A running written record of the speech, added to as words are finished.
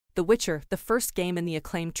The Witcher, the first game in the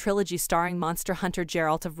acclaimed trilogy starring monster hunter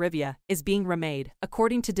Geralt of Rivia, is being remade,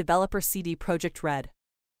 according to developer CD Projekt Red,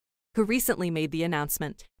 who recently made the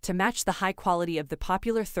announcement. To match the high quality of the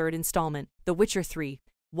popular third installment, The Witcher 3,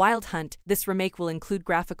 Wild Hunt, this remake will include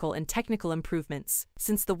graphical and technical improvements.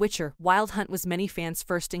 Since The Witcher, Wild Hunt was many fans'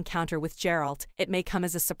 first encounter with Geralt, it may come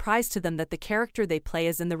as a surprise to them that the character they play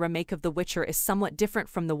as in the remake of The Witcher is somewhat different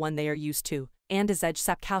from the one they are used to. Andrzej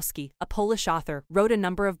Sapkowski, a Polish author, wrote a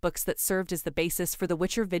number of books that served as the basis for The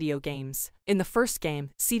Witcher video games. In the first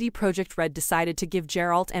game, CD Projekt Red decided to give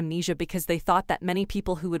Geralt amnesia because they thought that many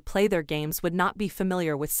people who would play their games would not be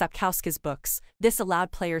familiar with Sapkowski's books. This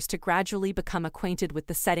allowed players to gradually become acquainted with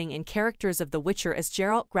the setting and characters of The Witcher as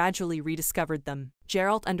Geralt gradually rediscovered them.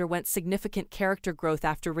 Geralt underwent significant character growth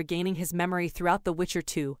after regaining his memory throughout The Witcher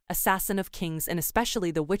 2, Assassin of Kings, and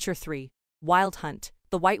especially The Witcher 3, Wild Hunt.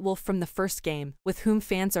 The White Wolf from the first game, with whom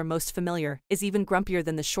fans are most familiar, is even grumpier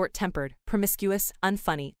than the short-tempered, promiscuous,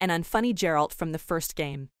 unfunny Geralt from the first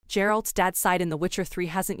game. Geralt's dad's side in The Witcher 3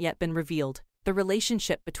 hasn't yet been revealed. The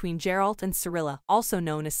relationship between Geralt and Cirilla, also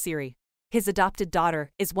known as Ciri, his adopted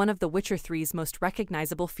daughter, is one of The Witcher 3's most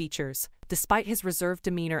recognizable features. Despite his reserved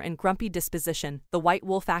demeanor and grumpy disposition, the White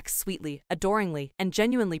Wolf acts sweetly, adoringly, and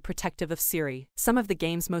genuinely protective of Ciri. Some of the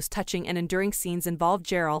game's most touching and enduring scenes involve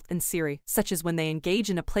Geralt and Ciri, such as when they engage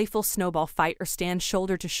in a playful snowball fight or stand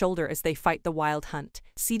shoulder to shoulder as they fight the Wild Hunt.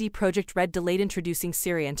 CD Projekt Red delayed introducing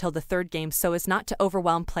Ciri until the third game so as not to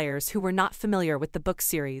overwhelm players who were not familiar with the book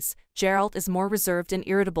series. Geralt is more reserved and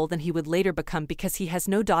irritable than he would later become because he has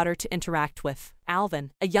no daughter to interact with.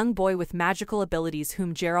 Alvin, a young boy with magical abilities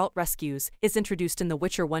whom Geralt rescues, is introduced in The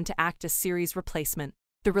Witcher 1 to act as Ciri's replacement.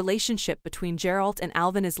 The relationship between Geralt and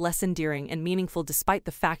Alvin is less endearing and meaningful despite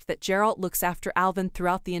the fact that Geralt looks after Alvin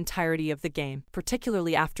throughout the entirety of the game,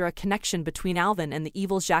 particularly after a connection between Alvin and the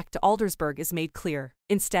evil Jacques de Aldersberg is made clear.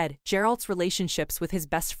 Instead, Geralt's relationships with his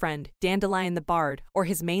best friend, Dandelion the Bard, or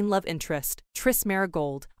his main love interest, Triss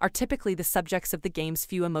Marigold, are typically the subjects of the game's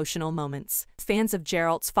few emotional moments. Fans of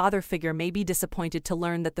Geralt's father figure may be disappointed to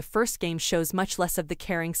learn that the first game shows much less of the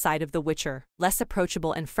caring side of The Witcher. Less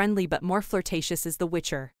approachable and friendly but more flirtatious is The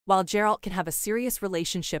Witcher. While Geralt can have a serious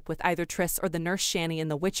relationship with either Triss or the nurse Shani in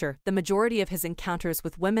The Witcher, the majority of his encounters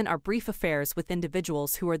with women are brief affairs with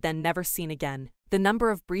individuals who are then never seen again. The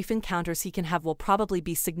number of brief encounters he can have will probably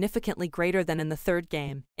be significantly greater than in the third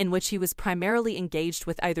game, in which he was primarily engaged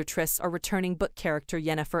with either Triss or returning book character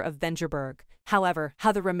Yennefer of Vengerberg. However,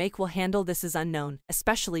 how the remake will handle this is unknown,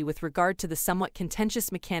 especially with regard to the somewhat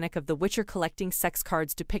contentious mechanic of The Witcher collecting sex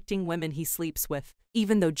cards depicting women he sleeps with.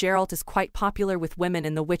 Even though Geralt is quite popular with women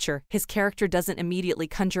in The Witcher, his character doesn't immediately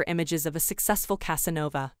conjure images of a successful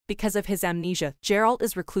Casanova. Because of his amnesia, Geralt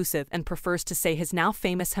is reclusive and prefers to say his now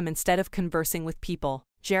famous him instead of conversing with people.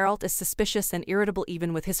 Geralt is suspicious and irritable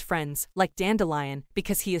even with his friends, like Dandelion,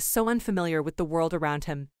 because he is so unfamiliar with the world around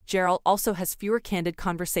him. Geralt also has fewer candid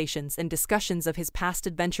conversations and discussions of his past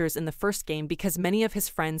adventures in the first game because many of his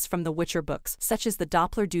friends from the Witcher books, such as the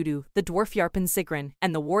Doppler Dudu, the Dwarf Yarpen Sigrun,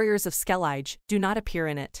 and the Warriors of Skellige, do not appear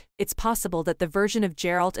in it. It's possible that the version of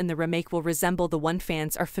Geralt in the remake will resemble the one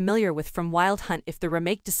fans are familiar with from Wild Hunt if the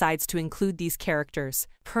remake decides to include these characters.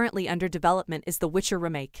 Currently under development is The Witcher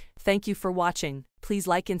Remake. Thank you for watching. Please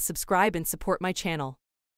like and subscribe and support my channel.